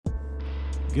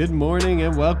Good morning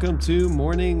and welcome to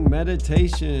Morning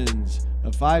Meditations,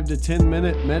 a 5 to 10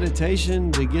 minute meditation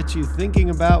to get you thinking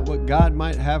about what God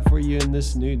might have for you in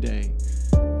this new day.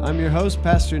 I'm your host,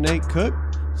 Pastor Nate Cook,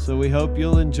 so we hope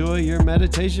you'll enjoy your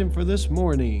meditation for this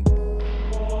morning.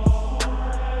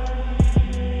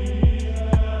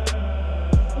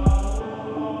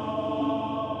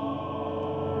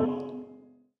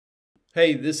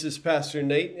 Hey, this is Pastor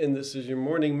Nate, and this is your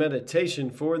morning meditation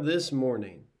for this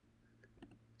morning.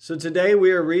 So today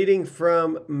we are reading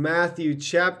from Matthew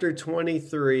chapter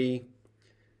 23,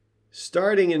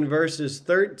 starting in verses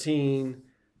 13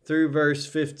 through verse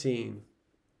 15.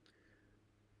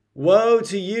 Woe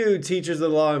to you, teachers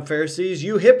of the law and Pharisees,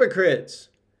 you hypocrites!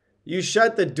 You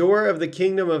shut the door of the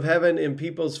kingdom of heaven in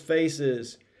people's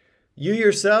faces. You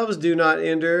yourselves do not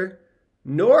enter,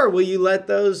 nor will you let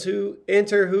those who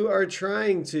enter who are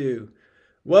trying to.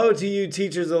 Woe to you,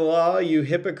 teachers of the law, you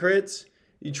hypocrites!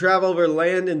 You travel over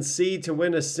land and sea to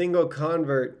win a single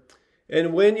convert.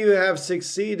 And when you have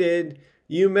succeeded,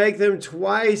 you make them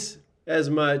twice as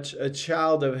much a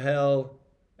child of hell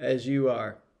as you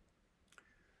are.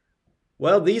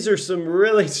 Well, these are some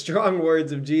really strong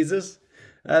words of Jesus.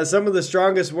 Some of the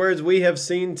strongest words we have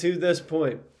seen to this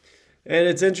point. And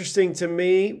it's interesting to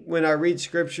me when I read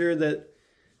scripture that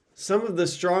some of the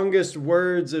strongest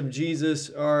words of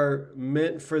Jesus are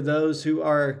meant for those who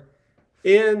are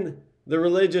in the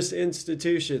religious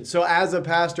institution. So as a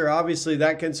pastor, obviously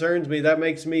that concerns me. That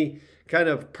makes me kind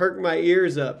of perk my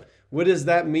ears up. What does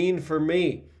that mean for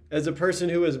me? As a person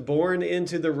who was born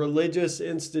into the religious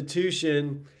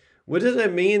institution, what does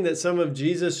it mean that some of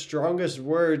Jesus' strongest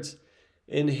words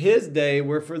in his day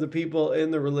were for the people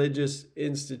in the religious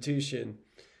institution?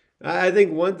 I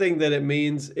think one thing that it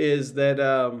means is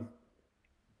that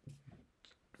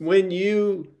when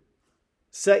you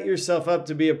set yourself up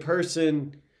to be a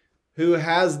person who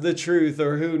has the truth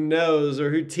or who knows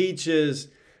or who teaches,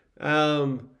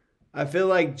 I feel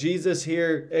like Jesus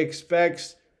here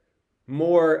expects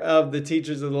more of the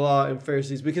teachers of the law and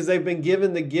Pharisees because they've been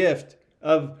given the gift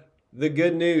of the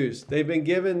good news. They've been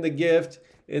given the gift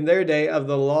in their day of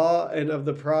the law and of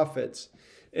the prophets.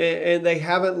 And they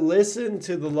haven't listened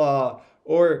to the law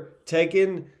or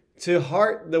taken to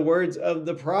heart the words of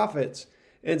the prophets.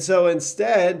 And so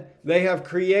instead, they have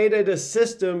created a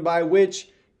system by which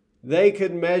they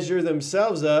could measure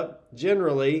themselves up,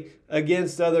 generally,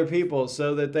 against other people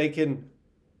so that they can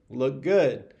look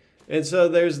good. And so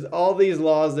there's all these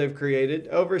laws they've created,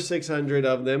 over 600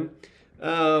 of them,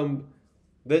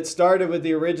 that started with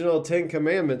the original 10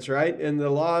 Commandments, right? And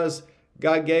the laws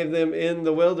God gave them in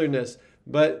the wilderness.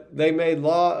 But they made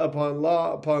law upon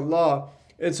law upon law.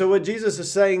 And so what Jesus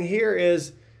is saying here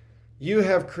is, you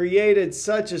have created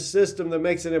such a system that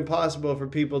makes it impossible for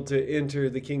people to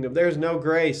enter the kingdom. There's no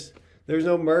grace. There's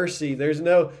no mercy. There's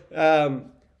no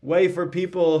way for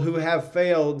people who have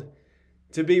failed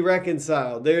to be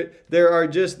reconciled. There are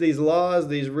just these laws,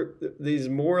 these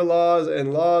more laws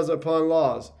and laws upon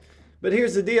laws. But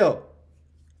here's the deal.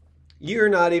 You're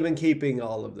not even keeping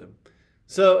all of them.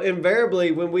 So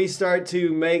invariably, when we start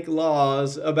to make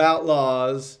laws about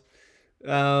laws,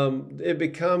 it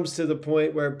becomes to the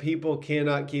point where people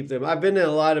cannot keep them. I've been in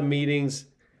a lot of meetings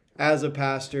as a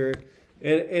pastor,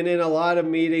 and in a lot of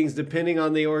meetings, depending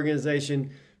on the organization,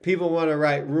 people want to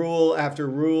write rule after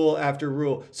rule after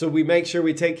rule. So we make sure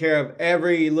we take care of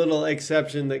every little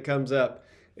exception that comes up.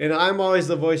 And I'm always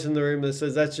the voice in the room that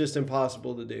says that's just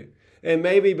impossible to do. And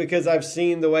maybe because I've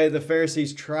seen the way the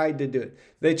Pharisees tried to do it.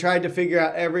 They tried to figure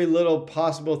out every little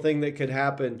possible thing that could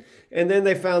happen. And then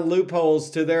they found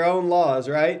loopholes to their own laws,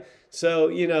 right? So,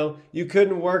 you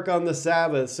couldn't work on the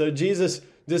Sabbath. So Jesus'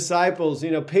 disciples,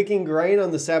 picking grain on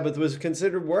the Sabbath was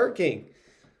considered working.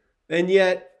 And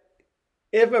yet,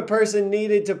 if a person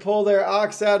needed to pull their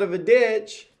ox out of a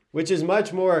ditch, which is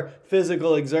much more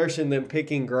physical exertion than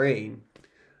picking grain,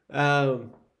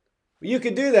 you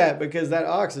could do that because that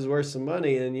ox is worth some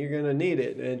money and you're going to need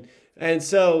it. And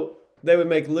so they would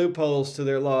make loopholes to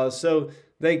their laws. So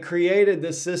they created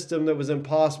this system that was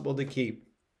impossible to keep.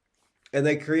 And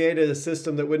they created a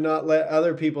system that would not let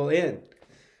other people in.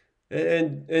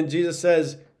 And Jesus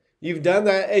says, you've done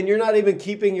that and you're not even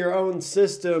keeping your own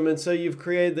system. And so you've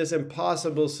created this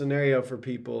impossible scenario for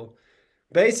people,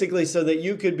 basically so that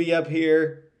you could be up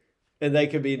here and they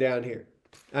could be down here.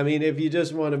 I mean, if you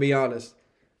just want to be honest.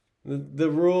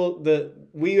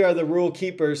 We are the rule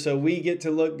keepers, so we get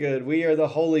to look good. We are the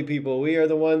holy people. We are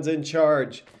the ones in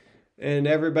charge. And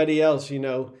everybody else,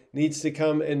 needs to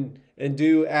come and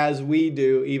do as we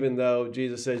do, even though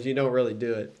Jesus says you don't really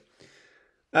do it.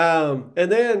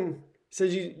 And then he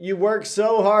says you work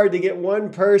so hard to get one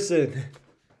person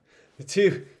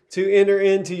to to enter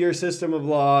into your system of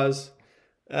laws.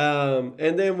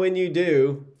 And then when you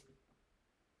do,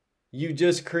 you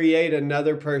just create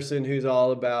another person who's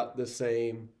all about the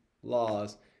same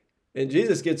laws. And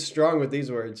Jesus gets strong with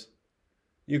these words.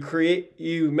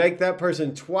 You make that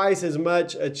person twice as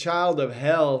much a child of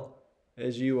hell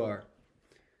as you are.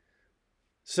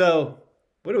 So,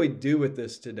 what do we do with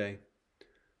this today?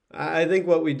 I think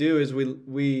what we do is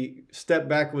we step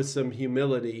back with some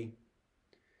humility,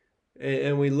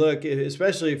 and we look,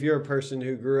 especially if you're a person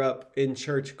who grew up in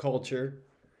church culture.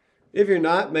 If you're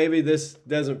not, maybe this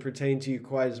doesn't pertain to you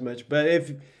quite as much. But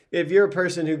if you're a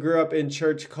person who grew up in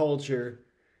church culture,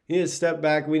 you need to step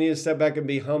back. We need to step back and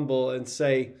be humble and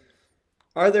say,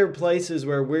 are there places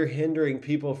where we're hindering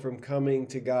people from coming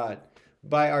to God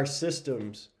by our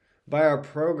systems, by our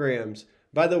programs,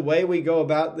 by the way we go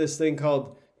about this thing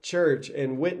called church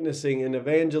and witnessing and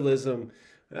evangelism?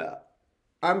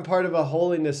 I'm part of a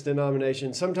holiness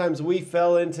denomination. Sometimes we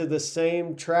fell into the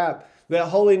same trap that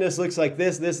holiness looks like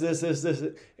this,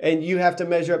 and you have to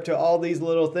measure up to all these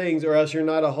little things or else you're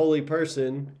not a holy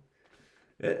person.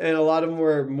 And a lot of them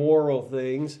were moral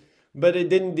things, but it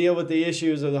didn't deal with the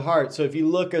issues of the heart. So if you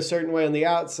look a certain way on the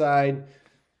outside,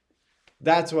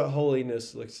 that's what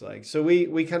holiness looks like. So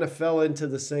we kind of fell into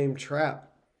the same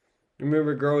trap. I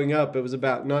remember growing up, it was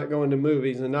about not going to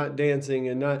movies and not dancing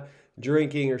and not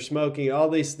drinking or smoking, all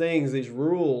these things, these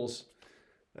rules.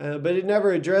 But it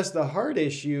never addressed the heart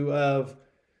issue of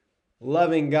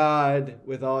loving God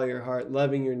with all your heart,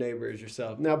 loving your neighbor as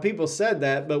yourself. Now, people said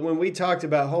that, but when we talked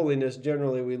about holiness,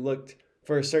 generally we looked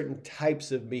for certain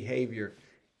types of behavior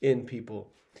in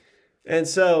people. And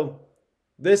so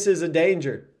this is a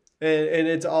danger. And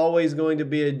it's always going to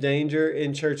be a danger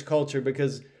in church culture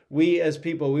because we as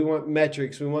people, we want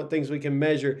metrics. We want things we can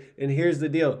measure. And here's the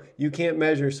deal. You can't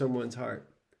measure someone's heart.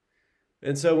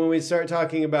 And so when we start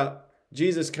talking about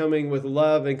Jesus coming with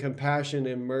love and compassion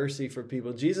and mercy for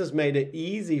people, Jesus made it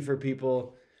easy for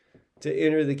people to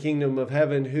enter the kingdom of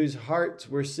heaven whose hearts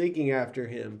were seeking after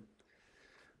him.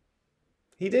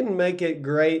 He didn't make it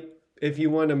great if you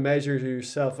want to measure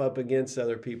yourself up against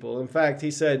other people. In fact, he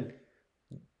said,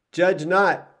 judge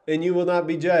not, and you will not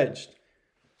be judged.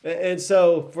 And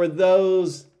so for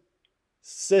those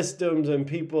systems and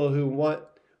people who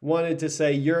wanted to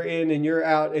say you're in and you're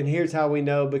out and here's how we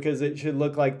know because it should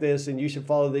look like this and you should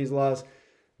follow these laws,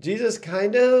 Jesus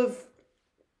kind of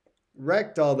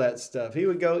wrecked all that stuff. He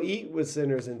would go eat with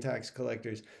sinners and tax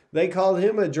collectors. They called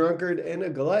him a drunkard and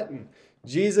a glutton.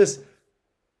 Jesus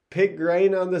picked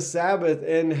grain on the Sabbath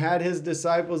and had his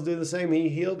disciples do the same. He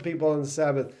healed people on the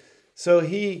Sabbath. So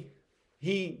he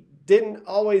didn't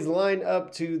always line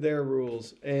up to their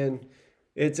rules. And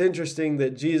it's interesting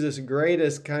that Jesus'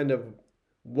 greatest kind of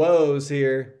woes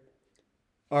here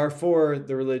are for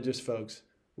the religious folks.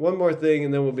 One more thing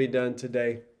and then we'll be done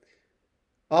today.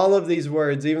 All of these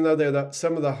words, even though they're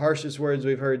some of the harshest words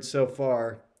we've heard so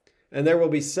far, and there will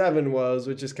be 7 woes,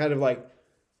 which is kind of like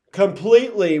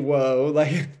completely woe,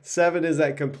 like 7 is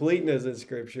that completeness in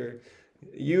Scripture.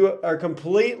 You are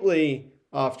completely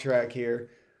off track here.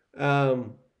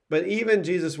 But even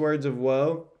Jesus' words of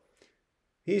woe,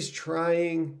 he's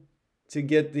trying to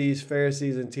get these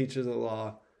Pharisees and teachers of the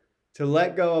law to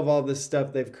let go of all this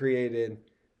stuff they've created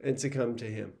and to come to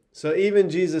him. So even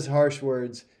Jesus' harsh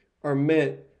words are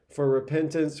meant for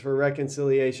repentance, for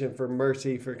reconciliation, for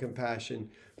mercy, for compassion.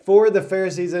 For the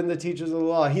Pharisees and the teachers of the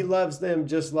law, he loves them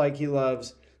just like he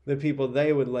loves the people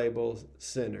they would label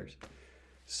sinners.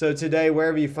 So today,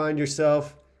 wherever you find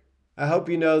yourself, I hope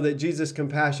you know that Jesus'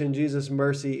 compassion, Jesus'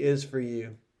 mercy is for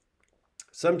you.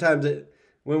 Sometimes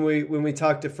when we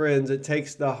talk to friends, it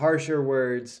takes the harsher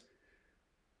words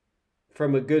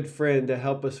from a good friend to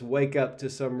help us wake up to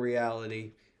some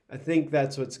reality. I think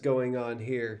that's what's going on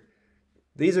here.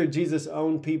 These are Jesus'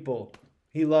 own people.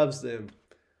 He loves them,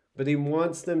 but he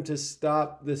wants them to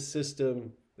stop the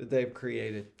system that they've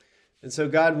created. And so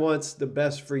God wants the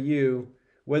best for you,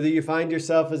 whether you find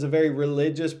yourself as a very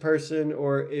religious person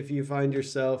or if you find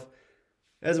yourself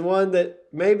as one that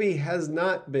maybe has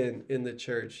not been in the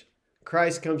church.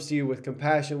 Christ comes to you with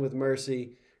compassion, with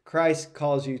mercy. Christ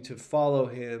calls you to follow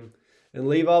him and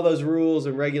leave all those rules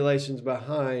and regulations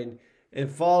behind and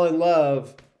fall in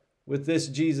love with this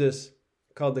Jesus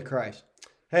called the Christ.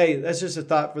 Hey, that's just a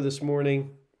thought for this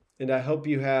morning, and I hope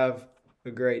you have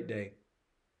a great day.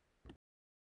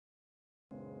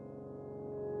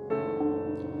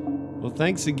 Well,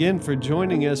 thanks again for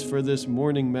joining us for this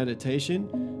morning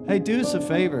meditation. Hey, do us a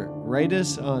favor, rate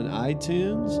us on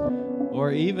iTunes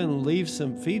or even leave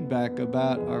some feedback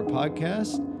about our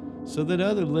podcast so that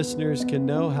other listeners can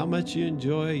know how much you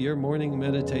enjoy your morning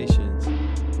meditations.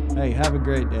 Hey, have a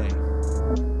great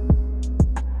day.